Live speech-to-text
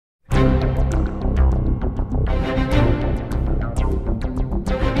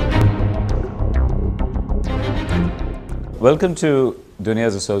Welcome to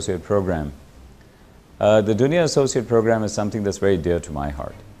Dunia's Associate Program. The Dunia Associate Program is something that's very dear to my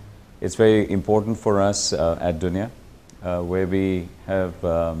heart. It's very important for us at Dunia, where we have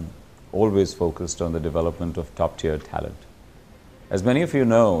always focused on the development of top-tier talent. As many of you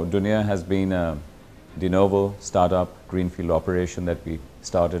know, Dunia has been a de novo startup greenfield operation that we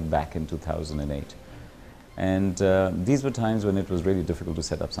started back in 2008. And these were times when it was really difficult to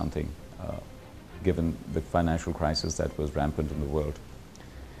set up something, given the financial crisis that was rampant in the world.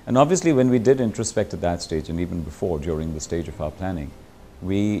 And obviously, when we did introspect at that stage, and even before, during the stage of our planning,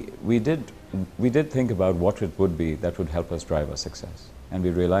 we did think about what it would be that would help us drive our success. And we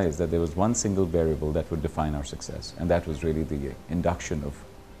realized that there was one single variable that would define our success, and that was really the induction of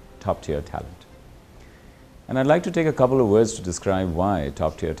top-tier talent. And I'd like to take a couple of words to describe why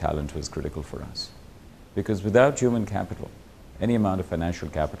top-tier talent was critical for us. Because without human capital, any amount of financial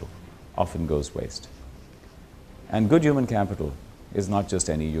capital often goes waste. And good human capital is not just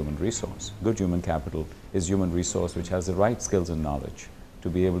any human resource. Good human capital is human resource which has the right skills and knowledge to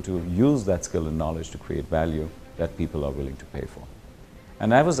be able to use that skill and knowledge to create value that people are willing to pay for.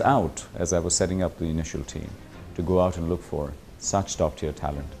 And I was out, as I was setting up the initial team, to go out and look for such top-tier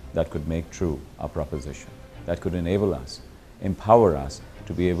talent that could make true our proposition, that could enable us, empower us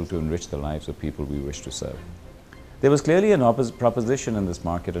to be able to enrich the lives of people we wish to serve. There was clearly an proposition in this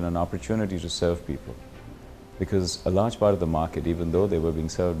market and an opportunity to serve people, because a large part of the market, even though they were being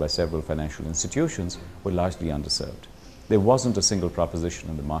served by several financial institutions, were largely underserved. There wasn't a single proposition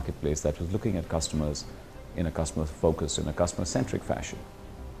in the marketplace that was looking at customers in a customer-focused, in a customer-centric fashion.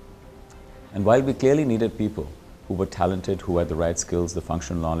 And while we clearly needed people who were talented, who had the right skills, the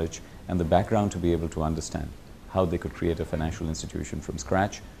functional knowledge, and the background to be able to understand how they could create a financial institution from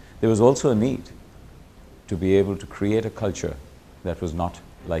scratch, there was also a need to be able to create a culture that was not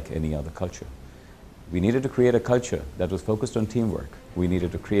like any other culture. We needed to create a culture that was focused on teamwork. We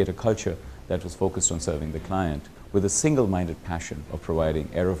needed to create a culture that was focused on serving the client with a single-minded passion of providing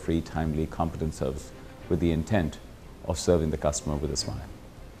error-free, timely, competent service with the intent of serving the customer with a smile.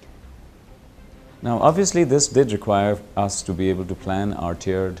 Now, obviously, this did require us to be able to plan our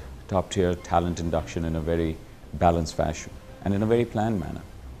top-tier talent induction in a very balanced fashion and in a very planned manner.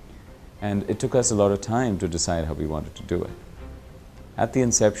 And it took us a lot of time to decide how we wanted to do it. At the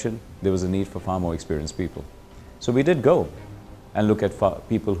inception, there was a need for far more experienced people. So we did go and look at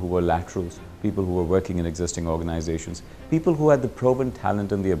people who were laterals, people who were working in existing organizations, people who had the proven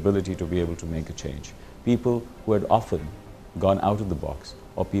talent and the ability to be able to make a change, people who had often gone out of the box,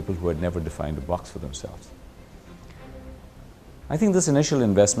 or people who had never defined a box for themselves. I think this initial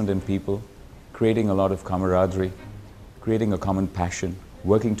investment in people, creating a lot of camaraderie, creating a common passion,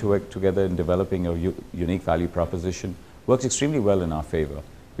 working together in developing a unique value proposition worked extremely well in our favor,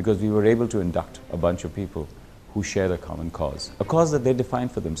 because we were able to induct a bunch of people who shared a common cause, a cause that they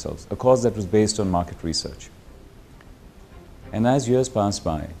defined for themselves, a cause that was based on market research. And as years passed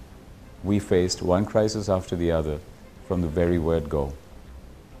by, we faced one crisis after the other from the very word go.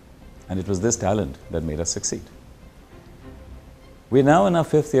 And it was this talent that made us succeed. We're now in our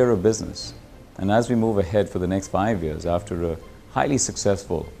 5th year of business, and as we move ahead for the next 5 years, after a highly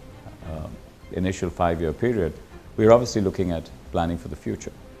successful initial 5-year period, we're obviously looking at planning for the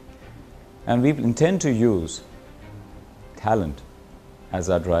future. And we intend to use talent as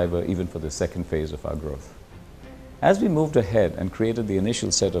our driver even for the second phase of our growth. As we moved ahead and created the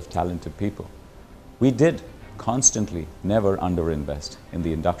initial set of talented people, we did constantly never underinvest in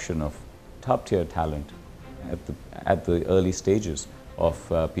the induction of top-tier talent at the early stages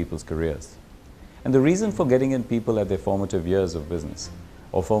of people's careers. And the reason for getting in people at their formative years of business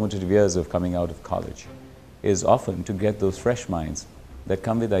or formative years of coming out of college is often to get those fresh minds that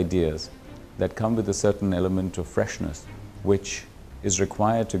come with ideas, that come with a certain element of freshness, which is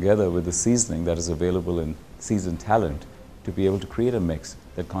required together with the seasoning that is available in seasoned talent to be able to create a mix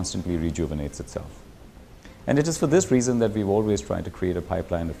that constantly rejuvenates itself. And it is for this reason that we've always tried to create a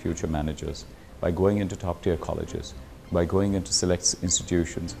pipeline of future managers by going into top-tier colleges, by going into select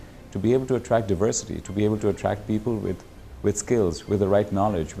institutions, to be able to attract diversity, to be able to attract people with skills, with the right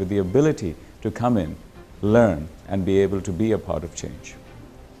knowledge, with the ability to come in, learn, and be able to be a part of change.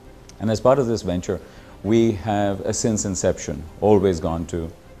 And as part of this venture, we have, since inception, always gone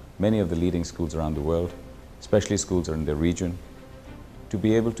to many of the leading schools around the world, especially schools in the region, to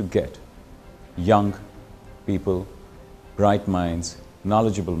be able to get young people, bright minds,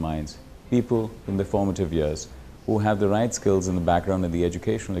 knowledgeable minds, people in their formative years who have the right skills and the background and the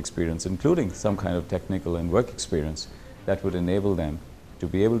educational experience, including some kind of technical and work experience, that would enable them to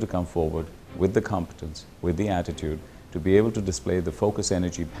be able to come forward with the competence, with the attitude, to be able to display the focus,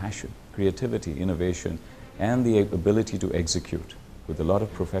 energy, passion, creativity, innovation, and the ability to execute with a lot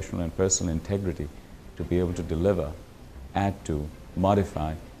of professional and personal integrity to be able to deliver, add to,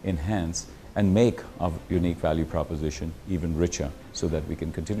 modify, enhance, and make our unique value proposition even richer so that we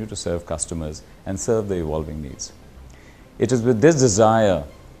can continue to serve customers and serve the evolving needs. It is with this desire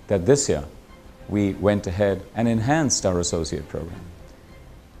that this year we went ahead and enhanced our associate program.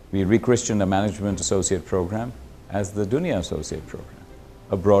 We rechristened a management associate program as the Dunia associate program,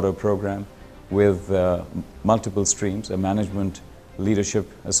 a broader program with multiple streams, a management leadership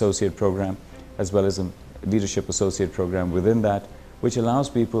associate program, as well as a leadership associate program within that, which allows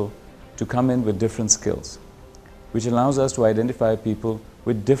people to come in with different skills, which allows us to identify people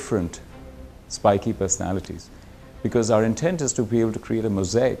with different spiky personalities. Because our intent is to be able to create a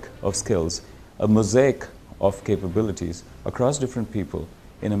mosaic of skills, a mosaic of capabilities across different people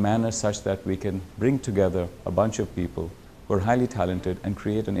in a manner such that we can bring together a bunch of people who are highly talented and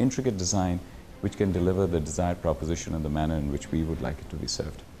create an intricate design which can deliver the desired proposition in the manner in which we would like it to be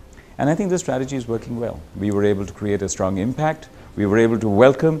served. And I think this strategy is working well. We were able to create a strong impact. We were able to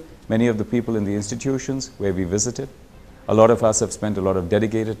welcome many of the people in the institutions where we visited. A lot of us have spent a lot of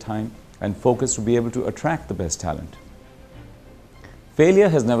dedicated time and focus to be able to attract the best talent. Failure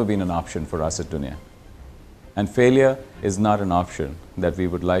has never been an option for us at Dunia. And failure is not an option that we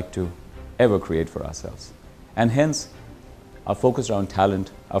would like to ever create for ourselves. And hence, our focus around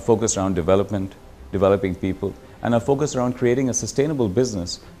talent, our focus around development, developing people, and our focus around creating a sustainable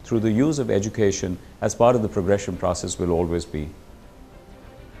business through the use of education as part of the progression process will always be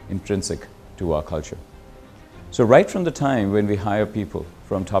intrinsic to our culture. So right from the time when we hire people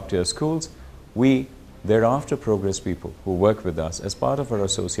from top-tier schools, we thereafter progress people who work with us as part of our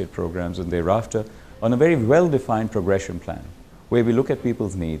associate programs and thereafter on a very well-defined progression plan where we look at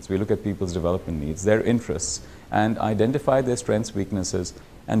people's needs, we look at people's development needs, their interests, and identify their strengths, weaknesses,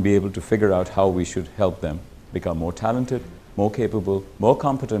 and be able to figure out how we should help them become more talented, more capable, more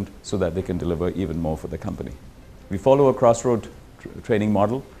competent so that they can deliver even more for the company. We follow a crossroad training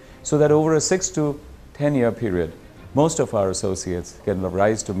model so that over a 6 to 10-year period, most of our associates can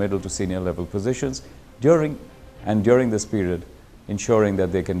rise to middle to senior level positions during this period, ensuring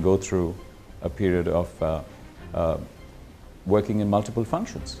that they can go through a period of working in multiple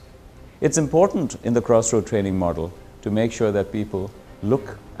functions. It's important in the crossroad training model to make sure that people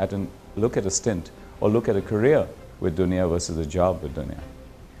look at a stint or look at a career with Dunia versus a job with Dunia.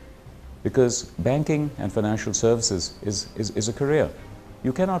 Because banking and financial services is a career.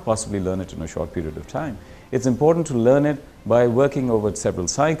 You cannot possibly learn it in a short period of time. It's important to learn it by working over several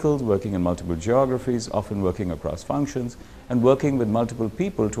cycles, working in multiple geographies, often working across functions, and working with multiple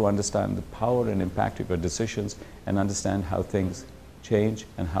people to understand the power and impact of your decisions and understand how things change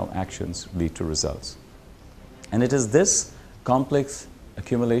and how actions lead to results. And it is this complex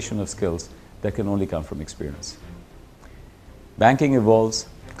accumulation of skills that can only come from experience. Banking evolves,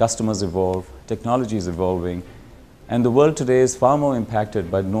 customers evolve, technology is evolving, and the world today is far more impacted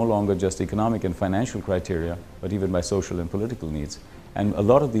by no longer just economic and financial criteria, but even by social and political needs. And a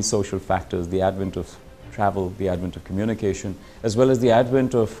lot of these social factors, the advent of travel, the advent of communication, as well as the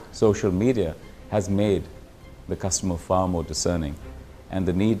advent of social media, has made the customer far more discerning and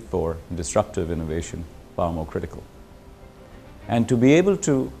the need for disruptive innovation far more critical. And to be able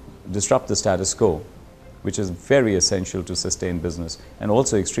to disrupt the status quo, which is very essential to sustain business and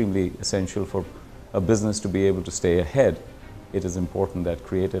also extremely essential for a business to be able to stay ahead, it is important that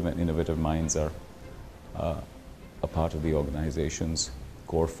creative and innovative minds are a part of the organization's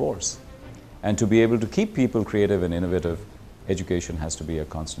core force. And to be able to keep people creative and innovative, education has to be a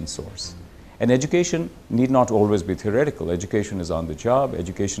constant source. And education need not always be theoretical. Education is on the job,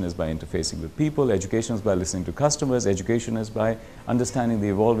 education is by interfacing with people, education is by listening to customers, education is by understanding the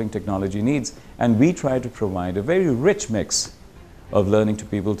evolving technology needs. And we try to provide a very rich mix of learning to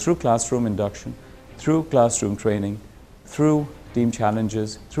people through classroom induction, through classroom training, through team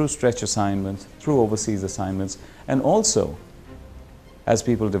challenges, through stretch assignments, through overseas assignments, and also as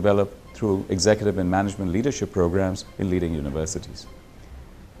people develop through executive and management leadership programs in leading universities.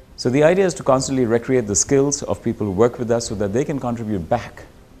 So the idea is to constantly recreate the skills of people who work with us so that they can contribute back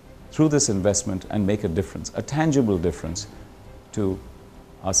through this investment and make a difference, a tangible difference to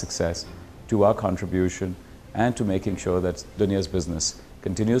our success, to our contribution, and to making sure that Dunia's business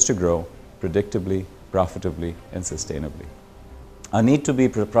continues to grow predictably, profitably, and sustainably. Our need to be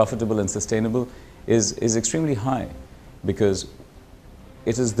profitable and sustainable is extremely high because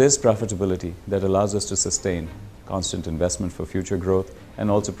it is this profitability that allows us to sustain constant investment for future growth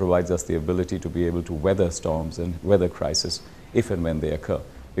and also provides us the ability to be able to weather storms and weather crises if and when they occur,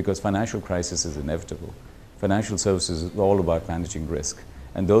 because financial crisis is inevitable. Financial services is all about managing risk,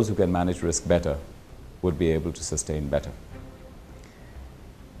 and those who can manage risk better would be able to sustain better.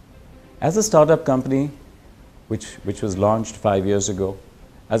 As a startup company, which was launched 5 years ago,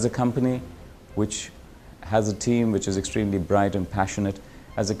 as a company which has a team which is extremely bright and passionate,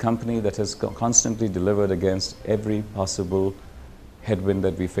 as a company that has constantly delivered against every possible headwind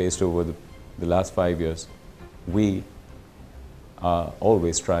that we faced over the last 5 years, we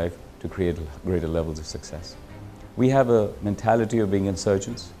always strive to create greater levels of success. We have a mentality of being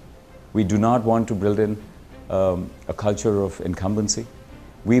insurgents. We do not want to build in a culture of incumbency.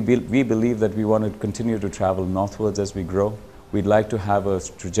 We believe that we want to continue to travel northwards as we grow. We'd like to have a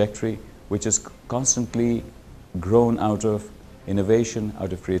trajectory which is constantly grown out of innovation,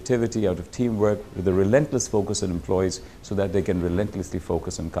 out of creativity, out of teamwork, with a relentless focus on employees so that they can relentlessly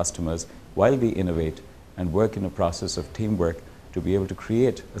focus on customers while we innovate and work in a process of teamwork to be able to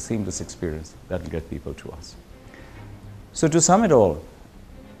create a seamless experience that will get people to us. So to sum it all,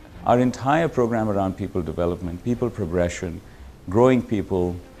 our entire program around people development, people progression, growing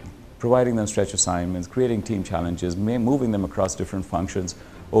people, providing them stretch assignments, creating team challenges, moving them across different functions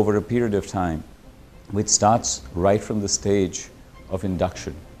over a period of time, which starts right from the stage of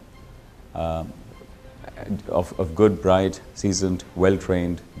induction, of good, bright, seasoned,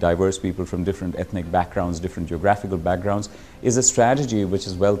 well-trained, diverse people from different ethnic backgrounds, different geographical backgrounds, is a strategy which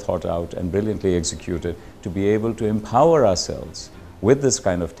is well thought out and brilliantly executed to be able to empower ourselves with this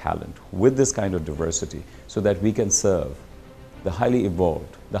kind of talent, with this kind of diversity, so that we can serve the highly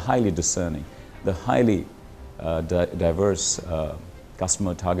evolved, the highly discerning, the highly diverse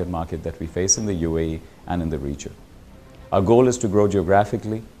customer target market that we face in the UAE and in the region. Our goal is to grow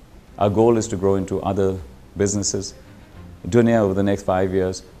geographically. Our goal is to grow into other businesses. Dunia, over the next 5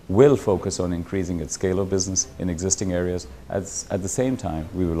 years, will focus on increasing its scale of business in existing areas. At the same time,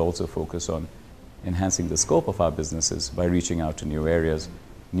 we will also focus on enhancing the scope of our businesses by reaching out to new areas,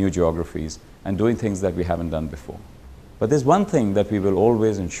 new geographies, and doing things that we haven't done before. But there's one thing that we will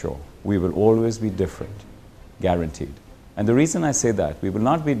always ensure: we will always be different, guaranteed. And the reason I say that, we will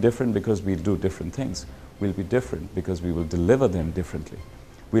not be different because we do different things. We'll be different because we will deliver them differently.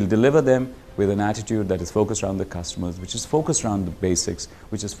 We'll deliver them with an attitude that is focused around the customers, which is focused around the basics,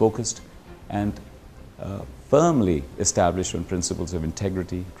 which is focused and firmly established on principles of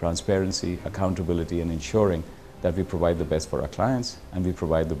integrity, transparency, accountability, and ensuring that we provide the best for our clients and we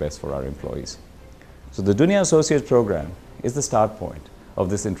provide the best for our employees. So the Dunia Associate Program is the start point of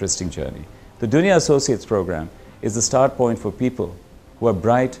this interesting journey. The Dunia Associates Program is the start point for people who are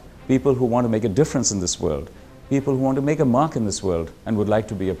bright, people who want to make a difference in this world, people who want to make a mark in this world and would like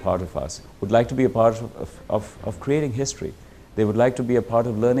to be a part of us, would like to be a part of creating history. They would like to be a part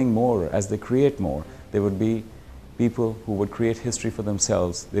of learning more as they create more. They would be people who would create history for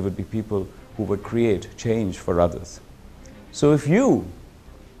themselves. They would be people who would create change for others. So if you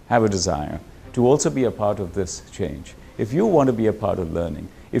have a desire to also be a part of this change, if you want to be a part of learning,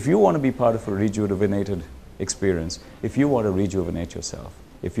 if you want to be part of a rejuvenated experience, if you want to rejuvenate yourself,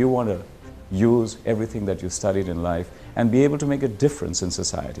 if you want to use everything that you studied in life and be able to make a difference in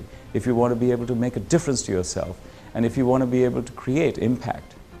society, if you want to be able to make a difference to yourself, and if you want to be able to create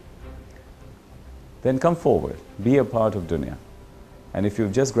impact, then come forward, be a part of Dunia. And if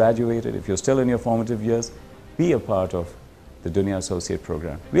you've just graduated, if you're still in your formative years, be a part of the Dunia Associate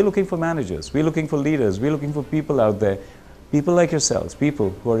Program. We're looking for managers, we're looking for leaders, we're looking for people out there, people like yourselves,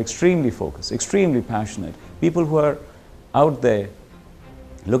 people who are extremely focused, extremely passionate, people who are out there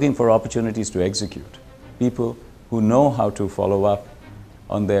looking for opportunities to execute, people who know how to follow up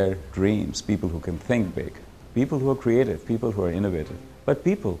on their dreams, people who can think big, people who are creative, people who are innovative, but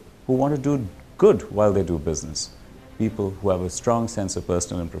people who want to do good while they do business, people who have a strong sense of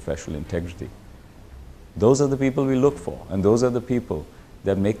personal and professional integrity. Those are the people we look for, and those are the people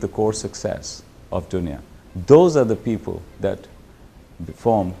that make the core success of Dunia. Those are the people that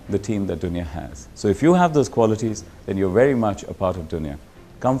form the team that Dunia has. So if you have those qualities, then you're very much a part of Dunia.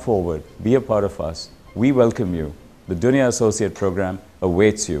 Come forward, be a part of us. We welcome you. The Dunia Associate Program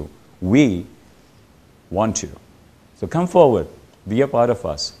awaits you. We want you. So come forward, be a part of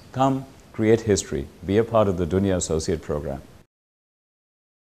us. Come create history, be a part of the Dunia Associate Program.